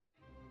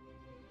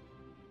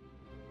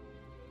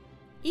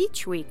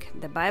Each week,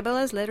 the Bible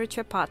as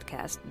Literature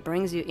podcast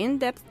brings you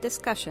in-depth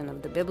discussion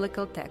of the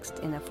biblical text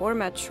in a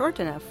format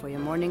short enough for your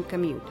morning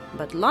commute,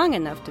 but long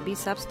enough to be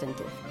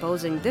substantive,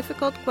 posing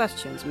difficult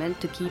questions meant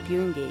to keep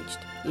you engaged.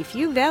 If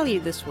you value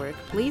this work,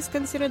 please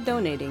consider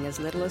donating as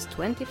little as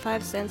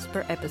 25 cents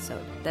per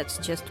episode. That's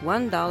just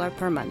 $1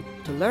 per month.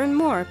 To learn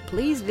more,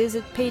 please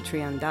visit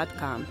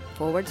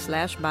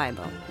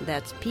patreon.com/Bible.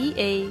 That's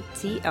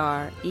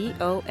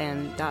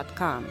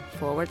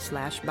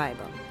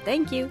patreon.com/Bible.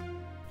 Thank you.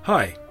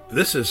 Hi,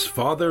 this is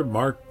Father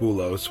Mark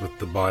Boulos with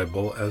the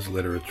Bible as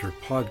Literature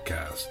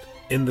podcast.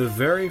 In the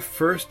very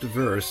first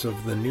verse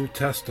of the New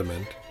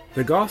Testament,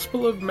 the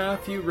Gospel of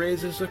Matthew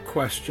raises a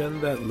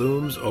question that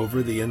looms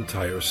over the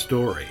entire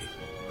story.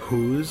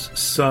 Whose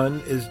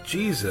son is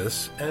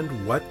Jesus,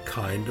 and what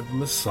kind of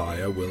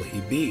Messiah will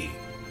he be?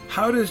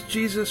 How does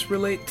Jesus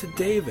relate to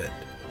David?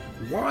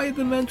 Why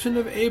the mention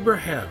of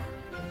Abraham?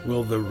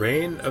 Will the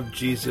reign of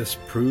Jesus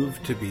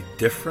prove to be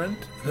different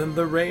than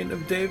the reign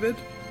of David?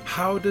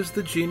 How does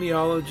the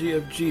genealogy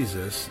of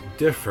Jesus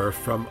differ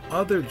from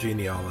other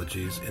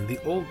genealogies in the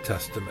Old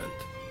Testament?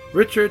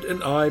 Richard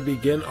and I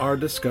begin our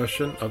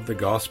discussion of the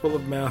Gospel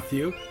of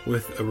Matthew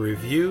with a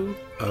review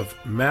of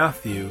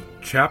Matthew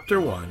chapter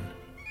 1,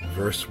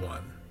 verse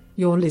 1.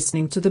 You're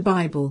listening to the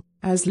Bible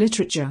as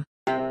Literature.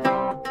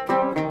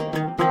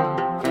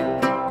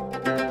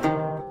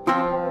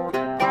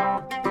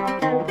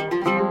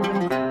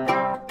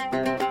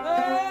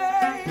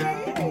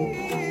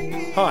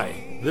 Hi,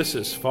 this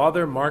is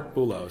Father Mark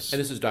Boulos. And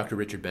this is Dr.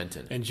 Richard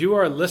Benton. And you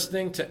are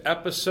listening to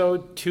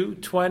episode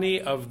 220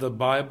 of the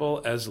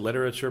Bible as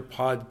Literature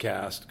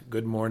podcast.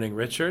 Good morning,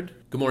 Richard.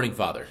 Good morning,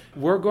 Father.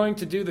 We're going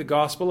to do the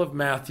Gospel of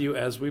Matthew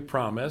as we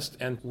promised,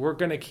 and we're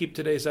going to keep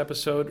today's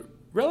episode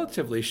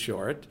relatively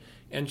short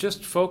and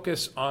just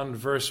focus on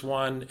verse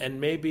 1 and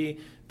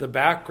maybe the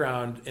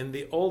background in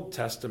the Old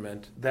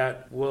Testament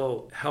that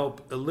will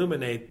help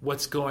illuminate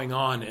what's going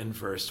on in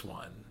verse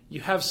 1. You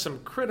have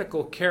some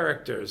critical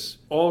characters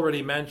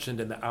already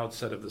mentioned in the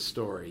outset of the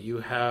story. You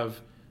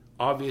have,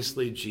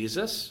 obviously,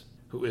 Jesus,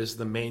 who is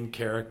the main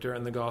character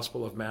in the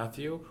Gospel of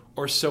Matthew,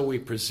 or so we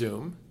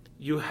presume.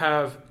 You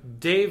have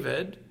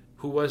David,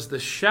 who was the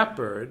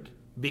shepherd,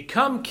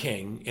 become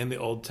king in the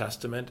Old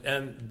Testament,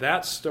 and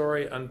that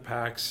story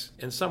unpacks,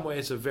 in some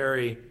ways, a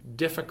very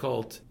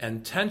difficult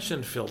and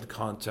tension-filled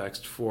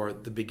context for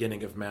the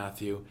beginning of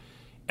Matthew.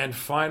 And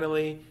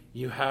finally,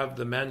 you have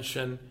the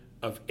mention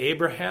of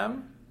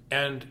Abraham,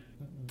 and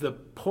the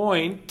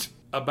point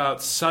about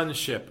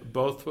sonship,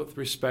 both with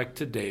respect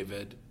to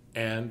David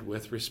and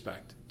with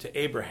respect to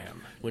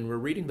Abraham. When we're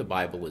reading the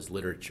Bible as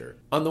literature,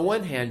 on the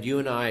one hand, you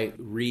and I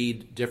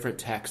read different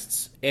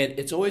texts, and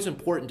it's always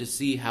important to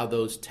see how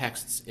those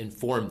texts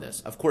inform this.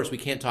 Of course, we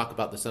can't talk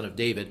about the son of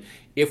David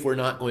if we're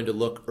not going to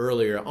look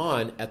earlier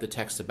on at the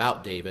texts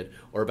about David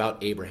or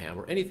about Abraham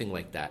or anything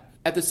like that.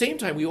 At the same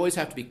time, we always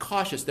have to be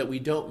cautious that we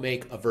don't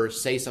make a verse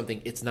say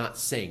something it's not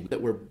saying,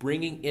 that we're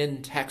bringing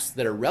in texts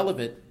that are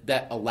relevant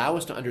that allow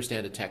us to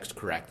understand a text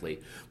correctly.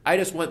 I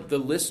just want the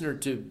listener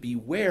to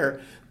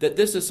beware that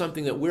this is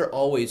something that we're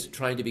always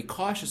trying to be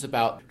cautious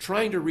about,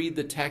 trying to read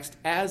the text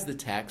as the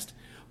text,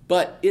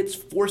 but it's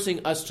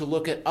forcing us to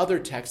look at other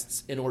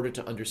texts in order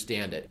to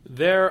understand it.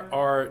 There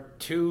are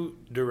two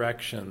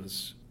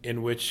directions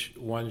in which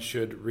one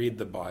should read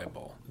the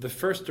Bible. The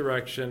first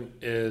direction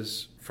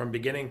is from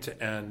beginning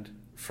to end,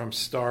 from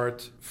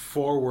start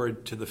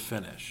forward to the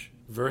finish,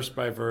 verse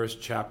by verse,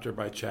 chapter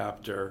by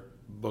chapter,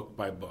 book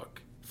by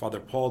book.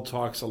 Father Paul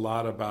talks a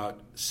lot about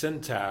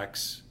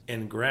syntax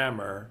in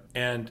grammar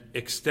and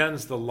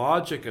extends the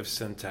logic of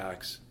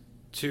syntax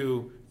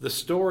to the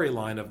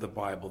storyline of the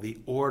Bible. The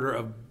order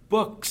of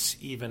books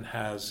even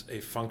has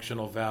a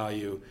functional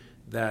value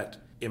that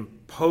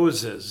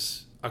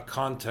imposes a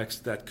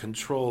context that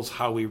controls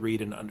how we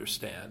read and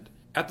understand.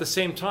 At the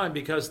same time,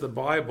 because the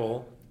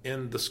Bible,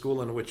 in the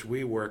school in which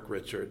we work,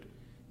 Richard,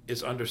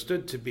 is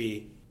understood to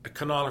be a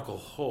canonical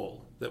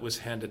whole that was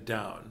handed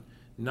down,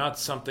 not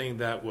something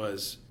that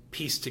was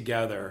pieced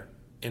together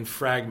in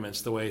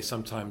fragments the way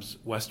sometimes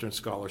Western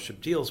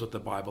scholarship deals with the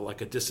Bible, like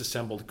a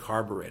disassembled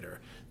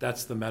carburetor.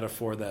 That's the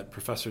metaphor that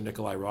Professor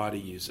Nikolai Roddy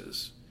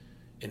uses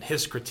in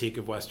his critique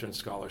of Western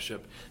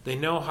scholarship. They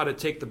know how to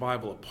take the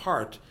Bible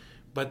apart,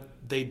 but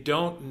they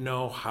don't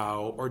know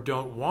how or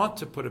don't want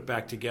to put it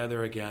back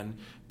together again,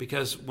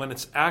 because when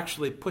it's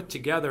actually put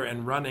together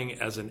and running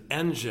as an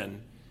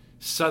engine,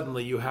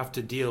 suddenly you have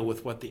to deal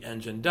with what the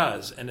engine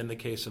does. And in the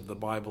case of the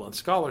Bible and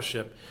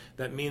scholarship,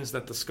 that means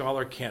that the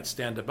scholar can't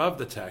stand above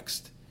the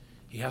text.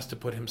 He has to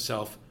put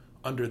himself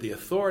under the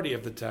authority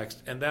of the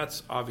text, and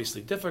that's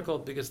obviously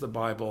difficult because the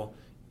Bible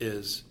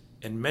is,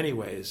 in many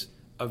ways,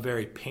 a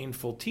very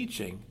painful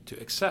teaching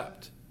to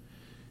accept.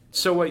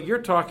 So what you're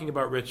talking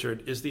about,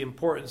 Richard, is the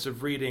importance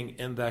of reading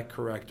in that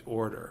correct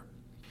order.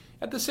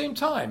 At the same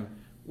time,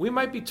 we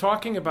might be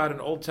talking about an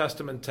Old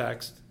Testament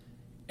text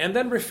and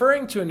then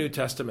referring to a New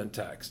Testament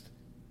text.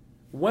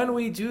 When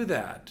we do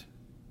that,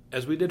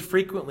 as we did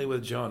frequently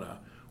with Jonah,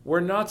 we're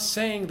not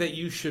saying that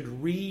you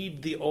should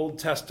read the Old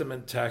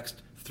Testament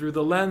text through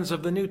the lens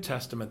of the New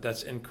Testament,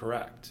 that's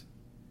incorrect.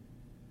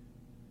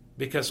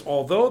 Because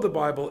although the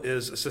Bible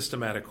is a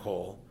systematic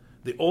whole,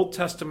 the Old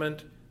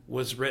Testament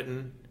was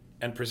written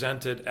and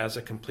presented as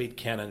a complete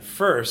canon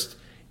first,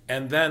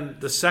 and then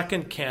the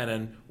second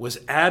canon was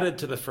added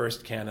to the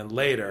first canon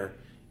later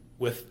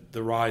with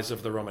the rise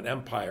of the Roman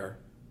Empire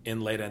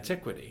in late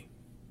antiquity.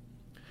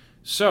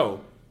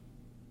 So,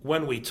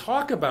 when we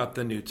talk about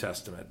the New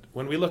Testament,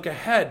 when we look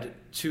ahead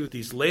to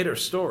these later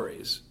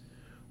stories,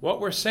 what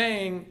we're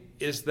saying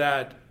is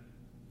that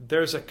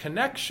there's a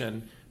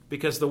connection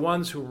because the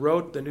ones who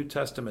wrote the New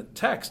Testament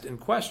text in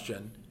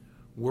question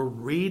were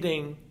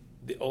reading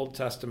the Old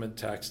Testament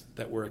text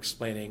that we're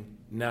explaining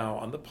now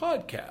on the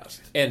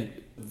podcast. And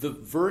the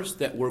verse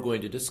that we're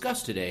going to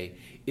discuss today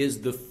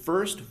is the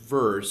first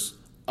verse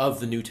of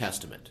the New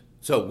Testament.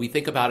 So we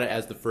think about it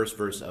as the first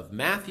verse of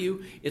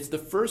Matthew. It's the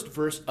first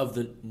verse of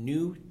the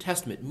New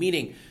Testament,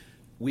 meaning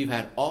we've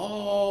had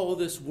all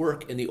this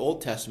work in the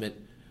Old Testament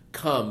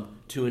come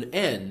to an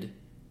end,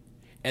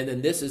 and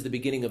then this is the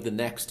beginning of the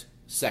next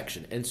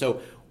section. And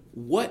so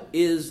what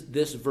is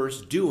this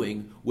verse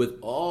doing with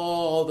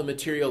all the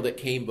material that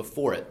came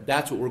before it?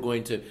 That's what we're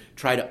going to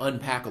try to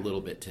unpack a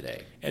little bit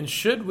today. And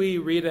should we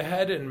read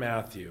ahead in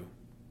Matthew,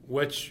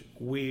 which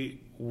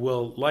we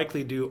will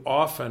likely do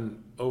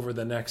often over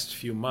the next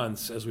few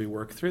months as we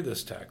work through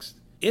this text,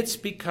 it's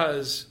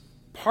because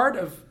part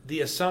of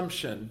the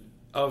assumption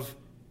of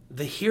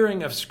the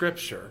hearing of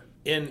Scripture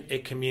in a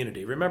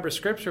community. Remember,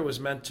 Scripture was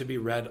meant to be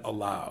read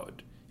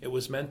aloud. It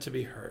was meant to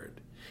be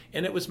heard.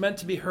 And it was meant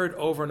to be heard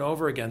over and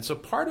over again. So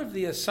part of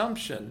the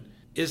assumption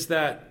is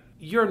that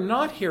you're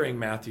not hearing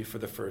Matthew for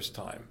the first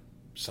time.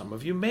 Some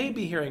of you may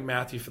be hearing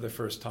Matthew for the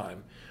first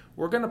time.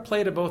 We're going to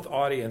play to both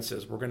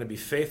audiences. We're going to be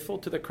faithful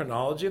to the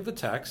chronology of the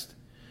text.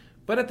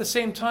 But at the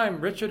same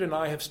time, Richard and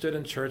I have stood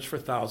in church for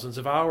thousands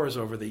of hours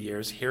over the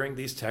years hearing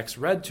these texts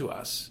read to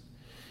us.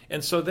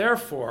 And so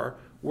therefore,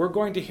 we're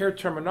going to hear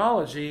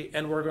terminology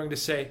and we're going to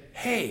say,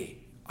 hey,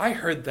 I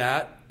heard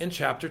that in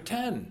chapter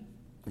 10.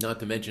 Not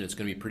to mention it's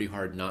going to be pretty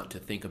hard not to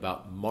think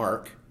about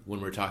Mark when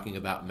we're talking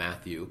about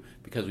Matthew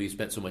because we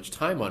spent so much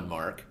time on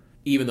Mark,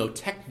 even though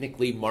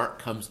technically Mark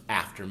comes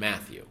after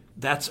Matthew.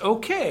 That's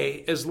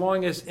okay as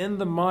long as in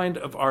the mind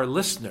of our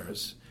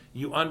listeners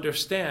you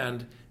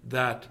understand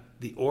that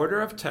the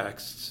order of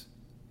texts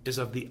is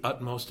of the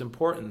utmost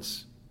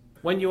importance.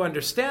 When you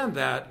understand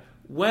that,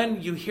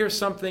 when you hear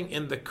something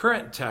in the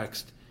current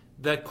text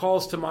that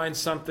calls to mind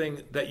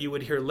something that you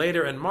would hear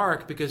later in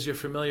Mark because you're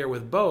familiar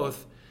with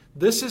both,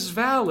 this is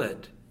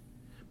valid.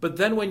 But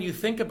then when you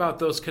think about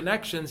those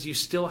connections, you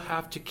still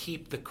have to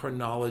keep the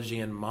chronology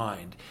in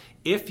mind.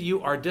 If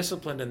you are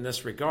disciplined in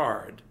this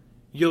regard,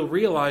 you'll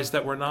realize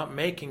that we're not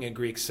making a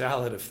Greek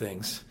salad of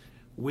things.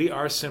 We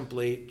are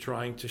simply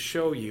trying to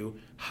show you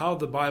how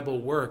the Bible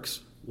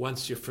works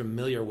once you're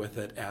familiar with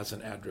it as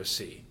an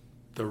addressee.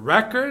 The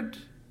record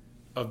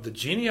of the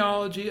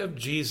genealogy of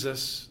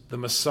Jesus, the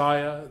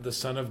Messiah, the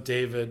son of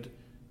David,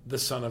 the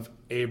son of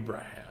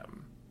Abraham.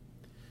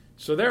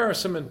 So there are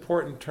some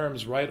important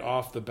terms right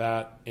off the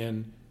bat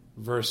in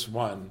verse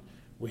 1.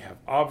 We have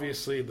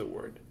obviously the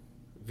word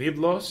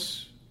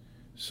biblos,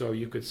 so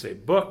you could say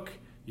book,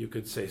 you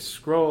could say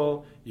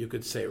scroll, you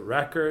could say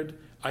record.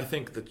 I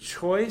think the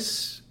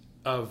choice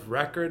of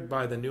record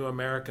by the New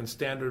American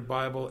Standard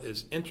Bible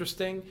is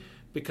interesting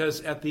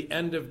because at the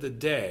end of the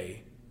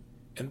day,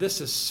 and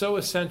this is so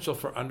essential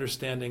for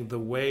understanding the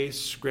way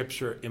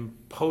Scripture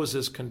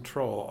imposes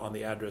control on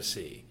the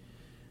addressee,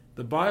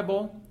 the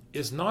Bible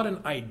is not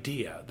an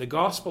idea. The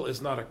gospel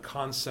is not a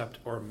concept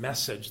or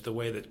message the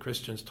way that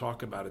Christians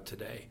talk about it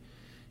today.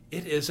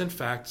 It is, in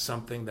fact,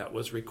 something that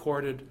was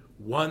recorded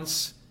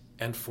once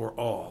and for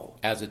all.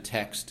 As a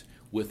text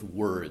with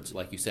words,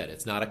 like you said,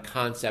 it's not a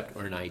concept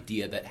or an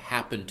idea that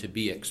happened to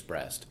be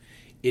expressed.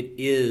 It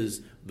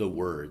is the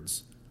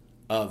words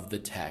of the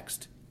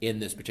text in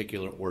this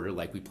particular order,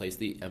 like we place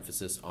the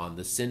emphasis on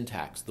the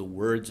syntax. The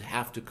words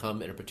have to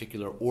come in a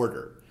particular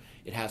order.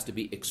 It has to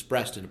be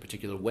expressed in a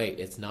particular way.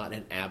 It's not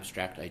an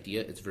abstract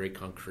idea. It's very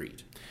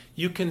concrete.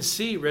 You can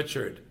see,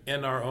 Richard,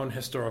 in our own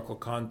historical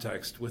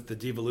context with the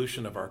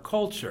devolution of our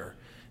culture,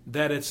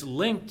 that it's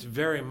linked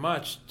very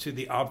much to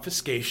the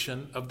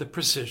obfuscation of the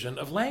precision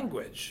of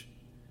language.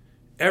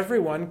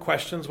 Everyone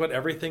questions what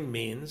everything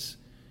means,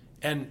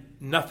 and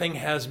nothing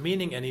has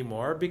meaning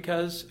anymore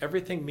because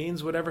everything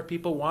means whatever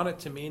people want it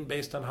to mean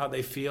based on how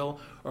they feel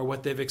or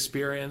what they've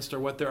experienced or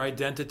what their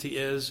identity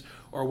is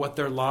or what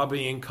they're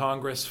lobbying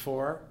Congress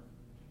for.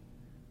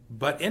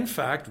 But in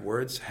fact,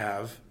 words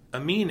have a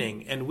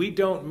meaning, and we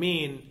don't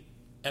mean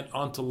an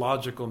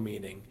ontological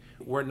meaning.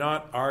 We're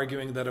not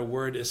arguing that a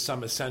word is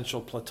some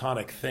essential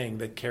Platonic thing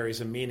that carries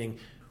a meaning.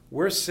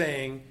 We're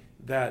saying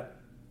that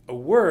a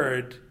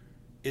word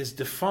is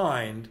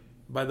defined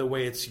by the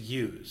way it's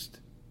used.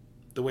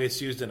 The way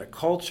it's used in a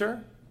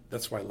culture,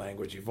 that's why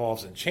language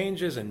evolves and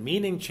changes, and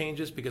meaning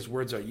changes because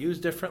words are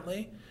used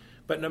differently.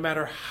 But no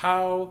matter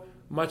how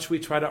much we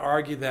try to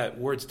argue that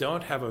words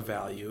don't have a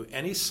value,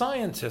 any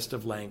scientist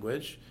of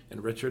language,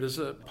 and Richard is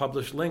a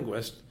published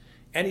linguist,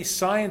 Any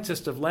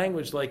scientist of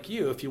language like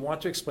you, if you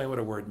want to explain what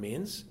a word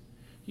means,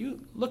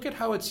 you look at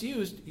how it's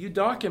used, you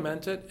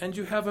document it, and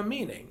you have a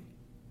meaning.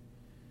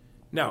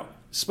 Now,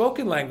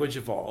 spoken language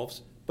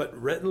evolves, but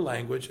written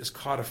language is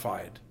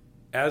codified.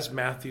 As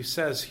Matthew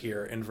says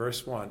here in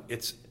verse 1,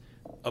 it's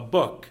a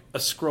book, a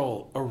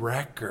scroll, a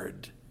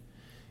record.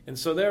 And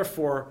so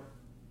therefore,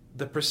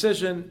 the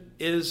precision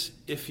is,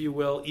 if you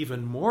will,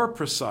 even more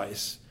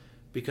precise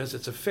because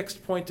it's a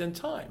fixed point in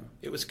time.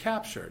 It was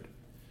captured.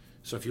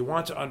 So if you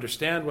want to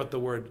understand what the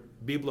word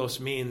biblos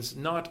means,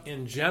 not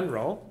in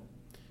general,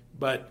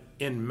 but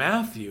in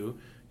Matthew,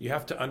 you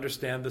have to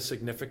understand the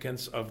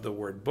significance of the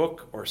word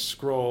book or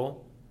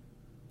scroll,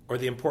 or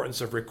the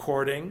importance of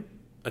recording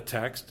a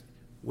text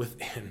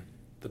within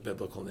the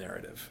biblical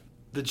narrative.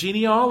 The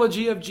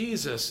genealogy of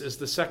Jesus is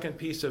the second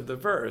piece of the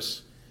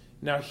verse.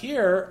 Now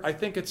here, I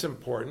think it's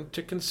important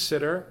to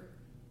consider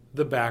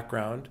the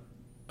background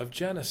of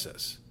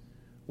Genesis.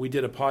 We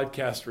did a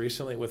podcast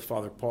recently with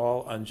Father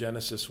Paul on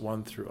Genesis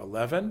 1 through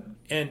 11,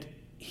 and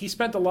he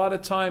spent a lot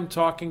of time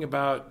talking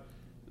about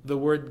the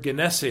word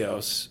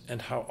genesios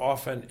and how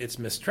often it's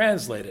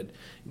mistranslated.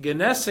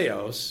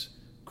 Genesios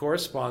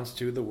corresponds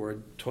to the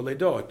word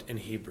toledot in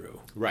Hebrew.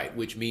 Right,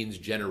 which means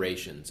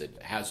generations. It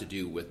has to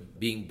do with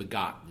being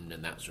begotten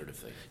and that sort of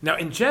thing. Now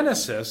in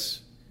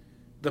Genesis,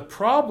 the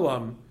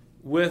problem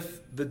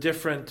with the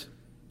different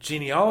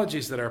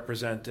genealogies that are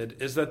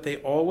presented is that they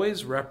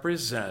always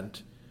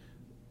represent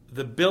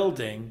the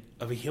building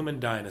of a human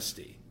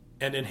dynasty.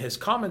 And in his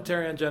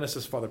commentary on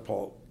Genesis, Father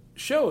Paul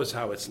shows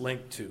how it's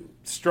linked to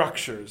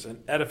structures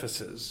and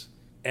edifices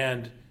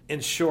and, in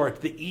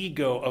short, the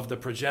ego of the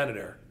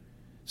progenitor.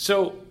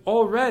 So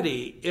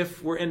already,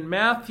 if we're in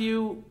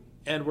Matthew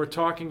and we're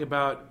talking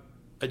about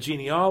a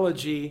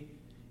genealogy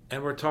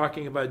and we're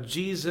talking about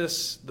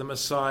Jesus, the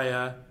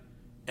Messiah,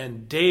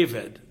 and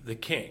David, the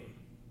king,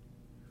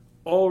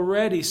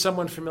 already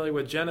someone familiar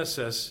with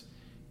Genesis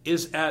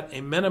is at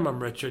a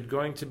minimum, Richard,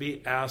 going to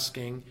be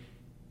asking,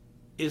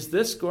 is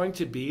this going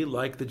to be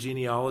like the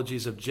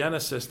genealogies of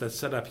Genesis that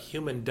set up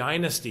human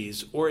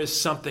dynasties, or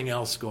is something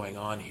else going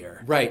on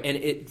here? Right, and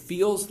it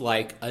feels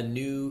like a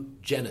new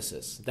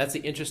Genesis. That's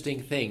the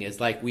interesting thing, is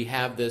like we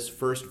have this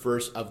first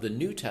verse of the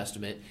New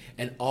Testament,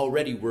 and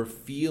already we're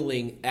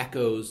feeling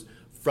echoes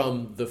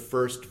from the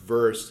first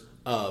verse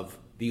of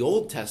the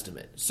Old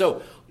Testament.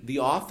 So the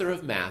author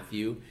of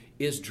Matthew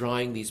is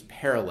drawing these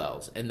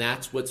parallels, and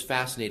that's what's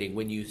fascinating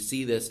when you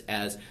see this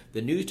as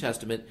the New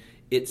Testament.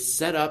 It's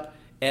set up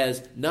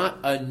as not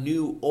a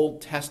new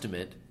Old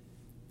Testament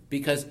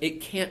because it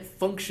can't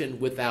function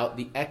without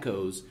the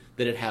echoes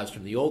that it has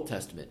from the Old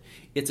Testament.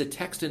 It's a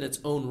text in its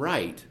own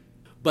right,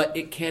 but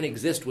it can't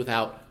exist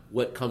without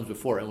what comes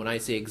before. And when I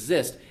say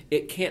exist,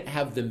 it can't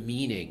have the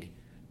meaning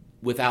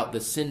without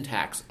the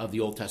syntax of the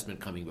Old Testament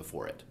coming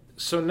before it.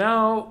 So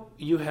now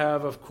you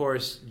have, of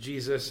course,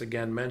 Jesus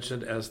again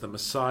mentioned as the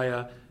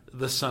Messiah,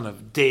 the son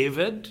of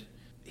David.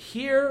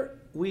 Here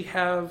we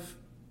have,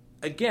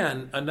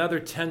 again, another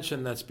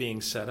tension that's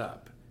being set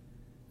up.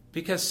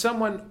 Because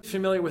someone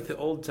familiar with the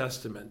Old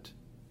Testament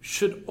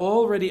should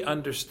already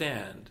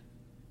understand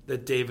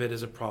that David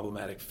is a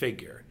problematic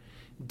figure.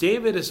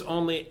 David is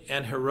only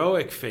an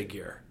heroic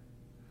figure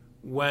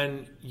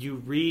when you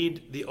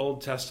read the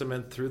Old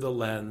Testament through the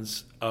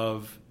lens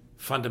of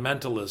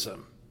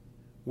fundamentalism,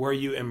 where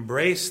you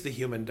embrace the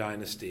human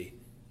dynasty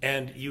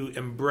and you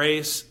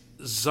embrace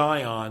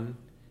Zion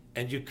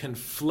and you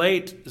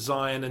conflate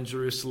Zion and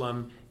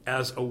Jerusalem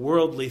as a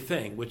worldly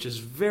thing, which is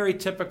very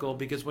typical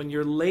because when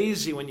you're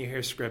lazy when you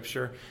hear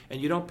Scripture and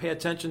you don't pay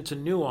attention to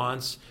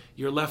nuance,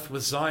 you're left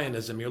with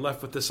Zionism. You're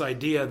left with this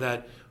idea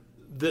that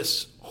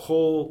this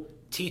whole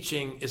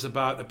teaching is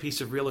about a piece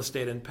of real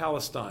estate in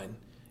Palestine,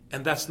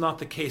 and that's not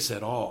the case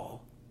at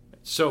all.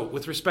 So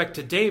with respect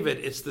to David,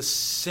 it's the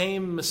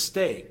same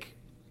mistake.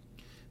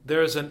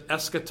 There's an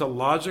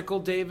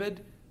eschatological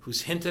David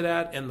who's hinted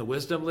at in the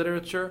wisdom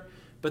literature,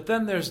 but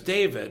then there's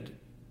David,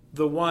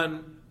 the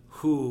one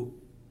who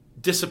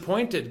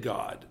disappointed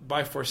God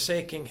by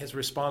forsaking his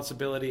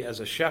responsibility as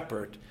a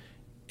shepherd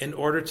in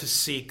order to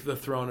seek the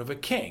throne of a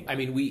king. I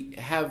mean, we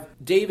have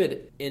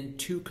David in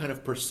two kind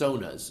of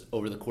personas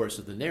over the course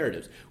of the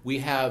narratives. We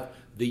have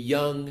the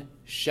young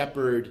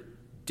shepherd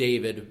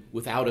David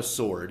without a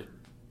sword,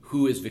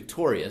 who is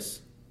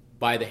victorious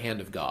by the hand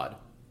of God.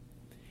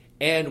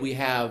 And we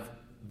have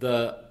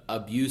the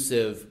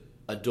abusive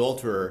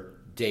adulterer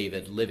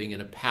David living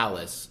in a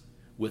palace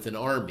with an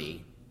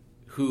army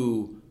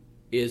who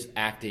is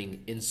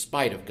acting in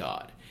spite of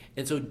God.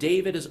 And so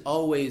David is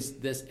always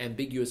this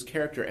ambiguous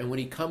character, and when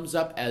he comes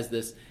up as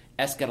this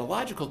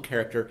eschatological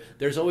character,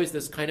 there's always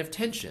this kind of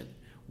tension.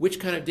 Which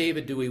kind of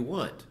David do we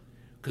want?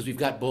 Because we've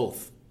got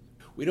both.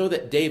 We know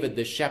that David,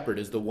 the shepherd,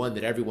 is the one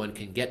that everyone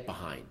can get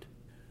behind.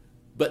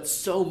 But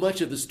so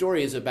much of the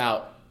story is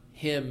about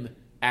him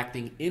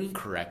acting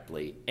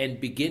incorrectly and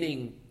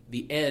beginning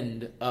the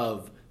end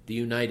of the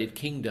United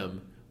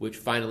Kingdom, which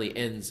finally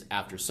ends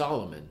after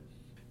Solomon,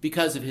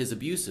 because of his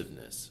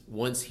abusiveness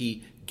once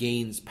he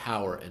gains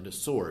power and a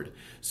sword.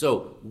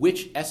 So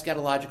which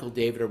eschatological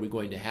David are we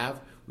going to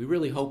have? We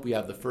really hope we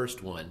have the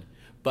first one.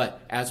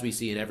 But as we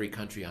see in every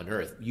country on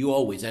earth, you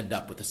always end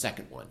up with the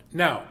second one.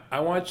 Now,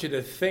 I want you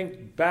to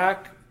think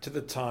back to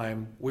the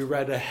time we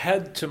read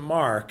ahead to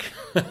Mark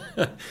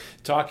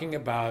talking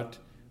about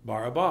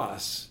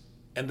Barabbas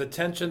and the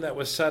tension that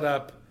was set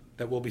up,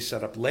 that will be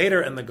set up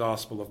later in the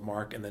Gospel of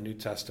Mark in the New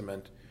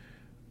Testament,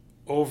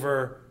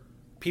 over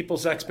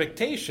people's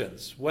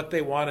expectations, what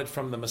they wanted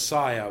from the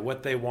Messiah,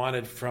 what they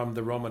wanted from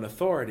the Roman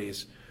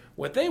authorities.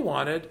 What they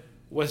wanted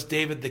was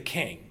David the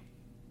king.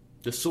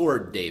 The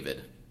sword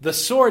David. The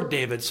sword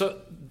David.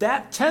 So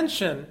that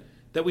tension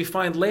that we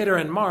find later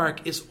in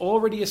Mark is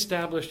already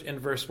established in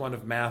verse 1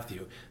 of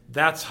Matthew.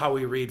 That's how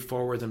we read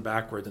forward and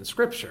backward in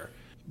Scripture.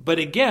 But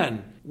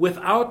again,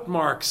 without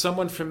Mark,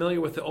 someone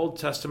familiar with the Old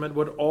Testament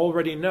would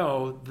already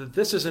know that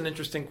this is an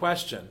interesting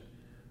question.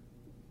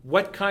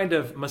 What kind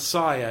of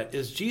Messiah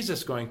is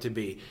Jesus going to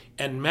be?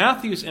 And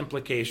Matthew's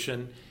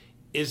implication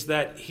is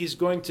that he's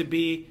going to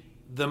be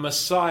the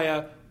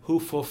Messiah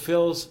who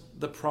fulfills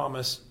the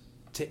promise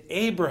to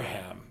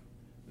Abraham,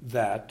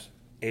 that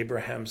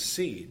Abraham's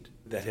seed,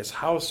 that his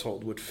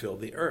household would fill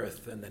the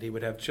earth, and that he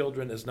would have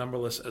children as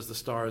numberless as the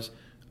stars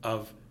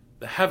of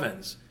the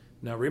heavens.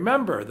 Now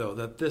remember, though,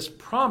 that this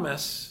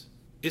promise,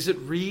 is it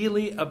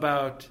really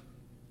about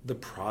the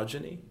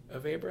progeny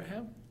of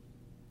Abraham?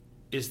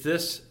 Is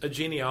this a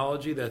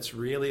genealogy that's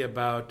really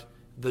about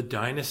the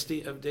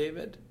dynasty of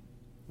David?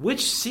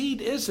 Which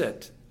seed is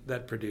it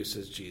that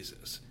produces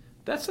Jesus?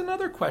 That's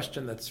another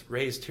question that's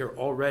raised here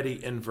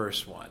already in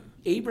verse 1.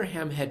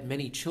 Abraham had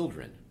many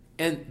children,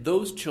 and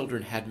those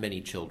children had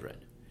many children.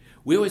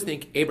 We always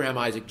think Abraham,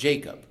 Isaac,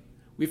 Jacob.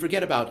 We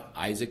forget about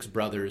Isaac's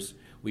brothers.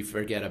 We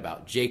forget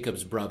about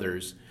Jacob's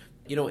brothers.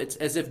 You know, it's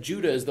as if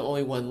Judah is the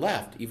only one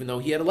left, even though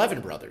he had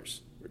 11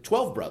 brothers, or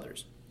 12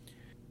 brothers.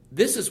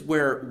 This is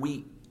where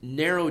we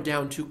narrow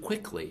down too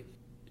quickly.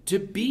 To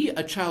be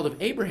a child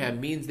of Abraham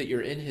means that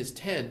you're in his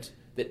tent,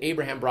 that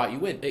Abraham brought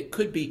you in. It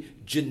could be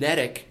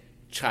genetic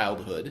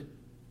childhood,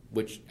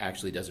 which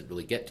actually doesn't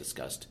really get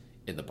discussed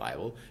in the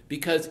Bible,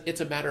 because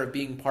it's a matter of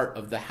being part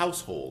of the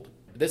household.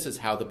 This is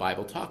how the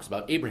Bible talks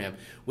about Abraham.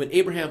 When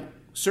Abraham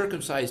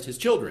circumcised his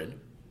children,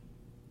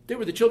 they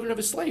were the children of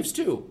his slaves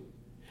too.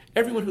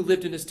 Everyone who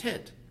lived in his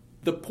tent.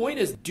 The point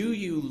is, do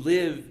you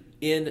live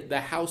in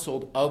the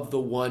household of the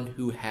one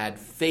who had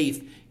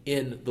faith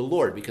in the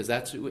Lord? Because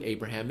that's who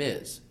Abraham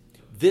is.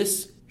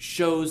 This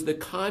shows the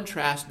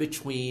contrast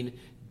between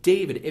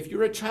David. If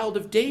you're a child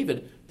of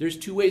David, there's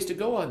two ways to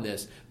go on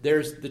this.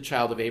 There's the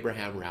child of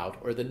Abraham route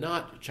or the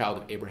not child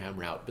of Abraham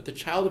route. But the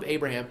child of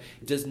Abraham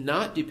does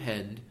not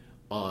depend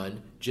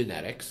on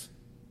genetics.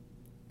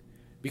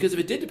 Because if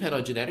it did depend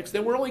on genetics,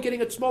 then we're only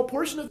getting a small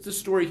portion of the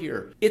story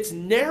here. It's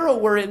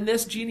narrower in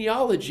this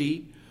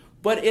genealogy,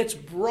 but it's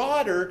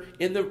broader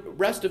in the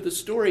rest of the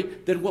story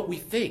than what we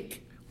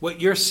think.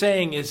 What you're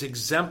saying is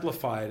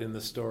exemplified in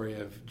the story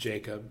of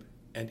Jacob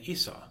and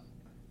Esau.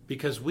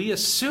 Because we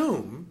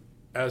assume,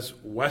 as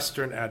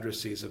Western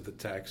addressees of the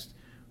text,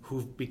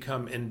 who've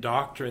become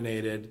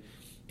indoctrinated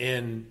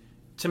in,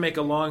 to make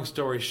a long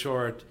story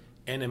short,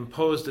 an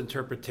imposed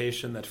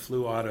interpretation that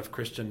flew out of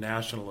Christian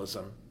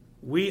nationalism,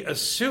 we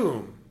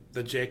assume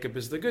that Jacob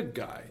is the good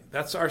guy.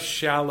 That's our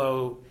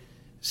shallow,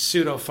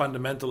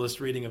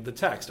 pseudo-fundamentalist reading of the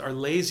text, our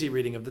lazy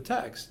reading of the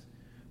text.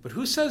 But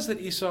who says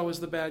that Esau was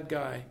the bad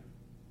guy?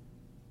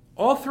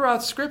 All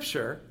throughout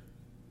Scripture,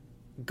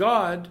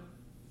 God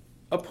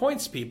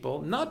appoints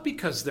people not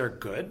because they're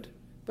good,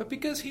 but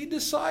because he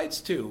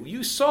decides to.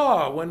 You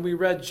saw when we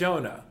read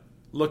Jonah,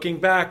 looking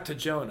back to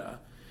Jonah,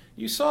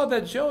 you saw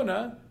that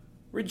Jonah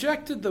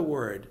rejected the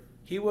word.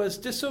 He was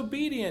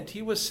disobedient.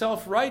 He was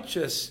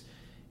self-righteous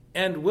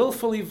and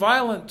willfully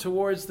violent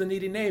towards the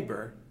needy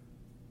neighbor.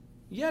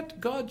 Yet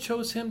God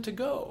chose him to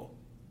go.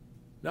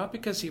 Not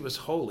because he was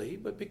holy,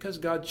 but because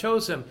God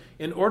chose him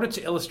in order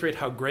to illustrate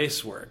how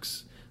grace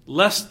works.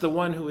 Lest the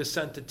one who is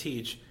sent to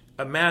teach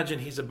imagine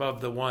he's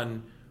above the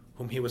one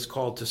whom he was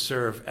called to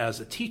serve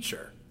as a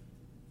teacher,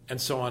 and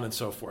so on and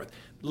so forth.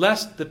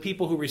 Lest the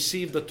people who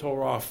receive the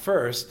Torah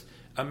first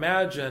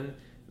imagine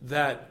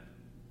that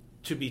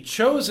to be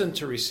chosen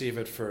to receive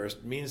it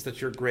first means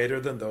that you're greater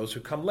than those who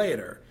come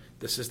later.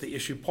 This is the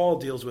issue Paul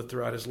deals with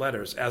throughout his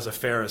letters as a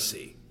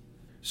Pharisee.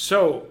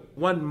 So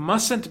one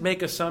mustn't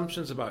make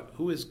assumptions about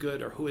who is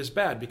good or who is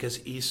bad,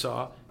 because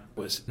Esau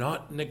was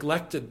not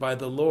neglected by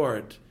the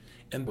Lord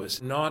and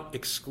was not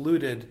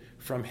excluded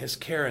from his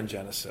care in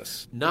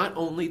Genesis. Not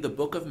only the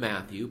book of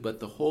Matthew, but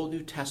the whole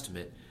New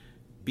Testament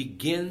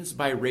begins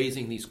by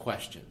raising these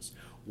questions.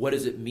 What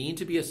does it mean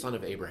to be a son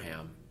of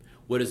Abraham?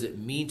 What does it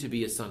mean to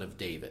be a son of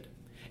David?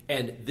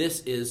 And this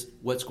is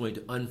what's going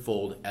to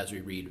unfold as we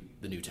read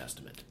the New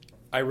Testament.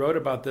 I wrote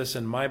about this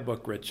in my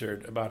book,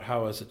 Richard, about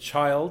how as a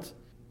child,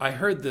 I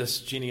heard this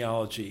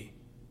genealogy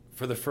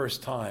for the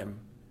first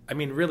time. I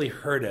mean, really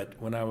heard it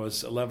when I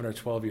was 11 or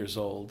 12 years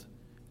old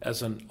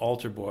as an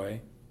altar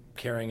boy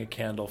carrying a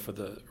candle for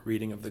the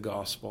reading of the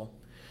gospel.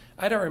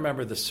 I don't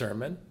remember the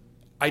sermon.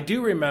 I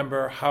do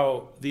remember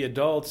how the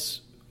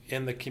adults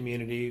in the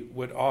community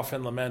would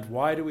often lament,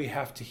 why do we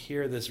have to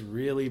hear this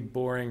really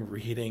boring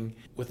reading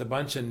with a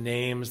bunch of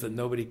names that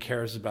nobody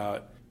cares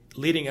about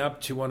leading up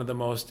to one of the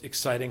most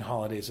exciting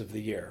holidays of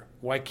the year?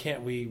 Why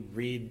can't we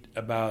read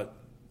about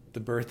the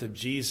birth of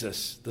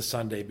Jesus the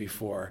Sunday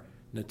before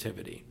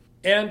Nativity?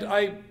 And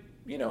I,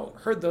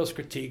 heard those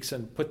critiques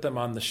and put them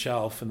on the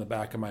shelf in the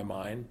back of my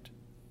mind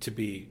to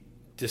be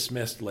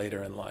dismissed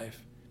later in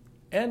life,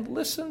 and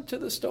listened to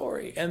the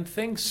story, and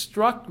things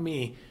struck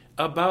me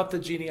about the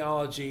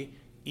genealogy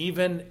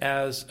even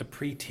as a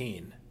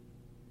preteen.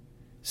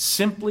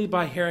 Simply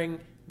by hearing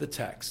the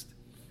text,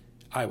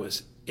 I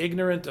was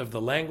ignorant of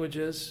the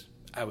languages,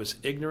 I was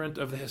ignorant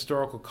of the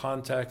historical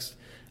context.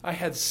 I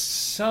had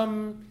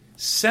some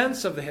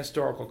sense of the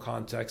historical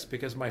context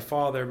because my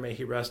father, may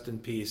he rest in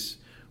peace,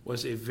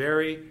 was a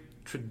very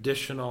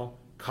traditional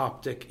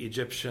Coptic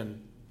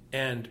Egyptian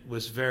and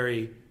was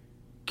very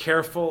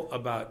careful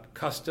about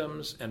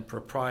customs and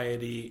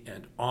propriety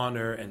and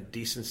honor and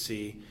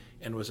decency,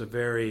 and was a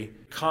very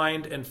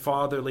kind and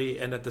fatherly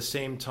and at the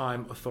same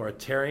time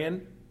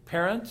authoritarian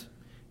parent.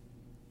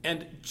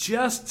 And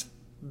just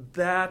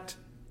that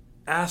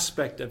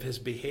aspect of his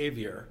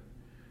behavior,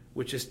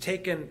 which is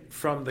taken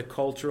from the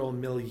cultural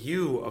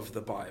milieu of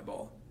the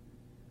Bible,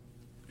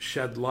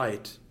 shed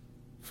light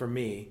for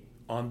me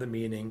on the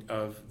meaning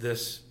of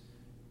this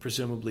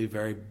presumably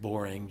very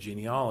boring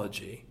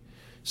genealogy.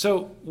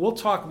 So we'll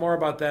talk more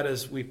about that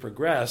as we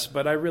progress,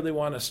 but I really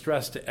want to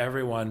stress to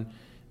everyone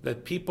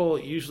that people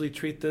usually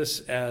treat this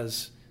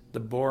as the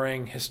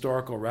boring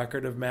historical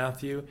record of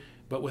Matthew,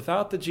 but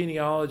without the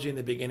genealogy in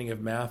the beginning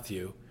of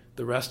Matthew,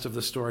 the rest of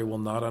the story will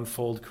not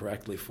unfold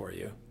correctly for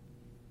you.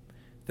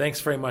 Thanks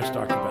very much,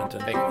 Dr.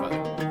 Benton. Thank you,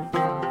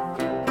 Father.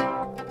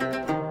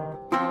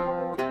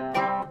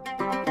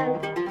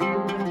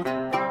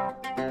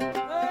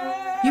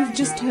 You've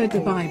just heard the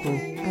Bible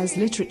as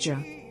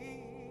Literature.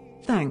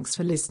 Thanks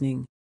for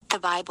listening. The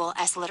Bible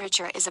as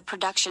Literature is a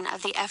production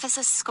of the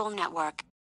Ephesus School Network.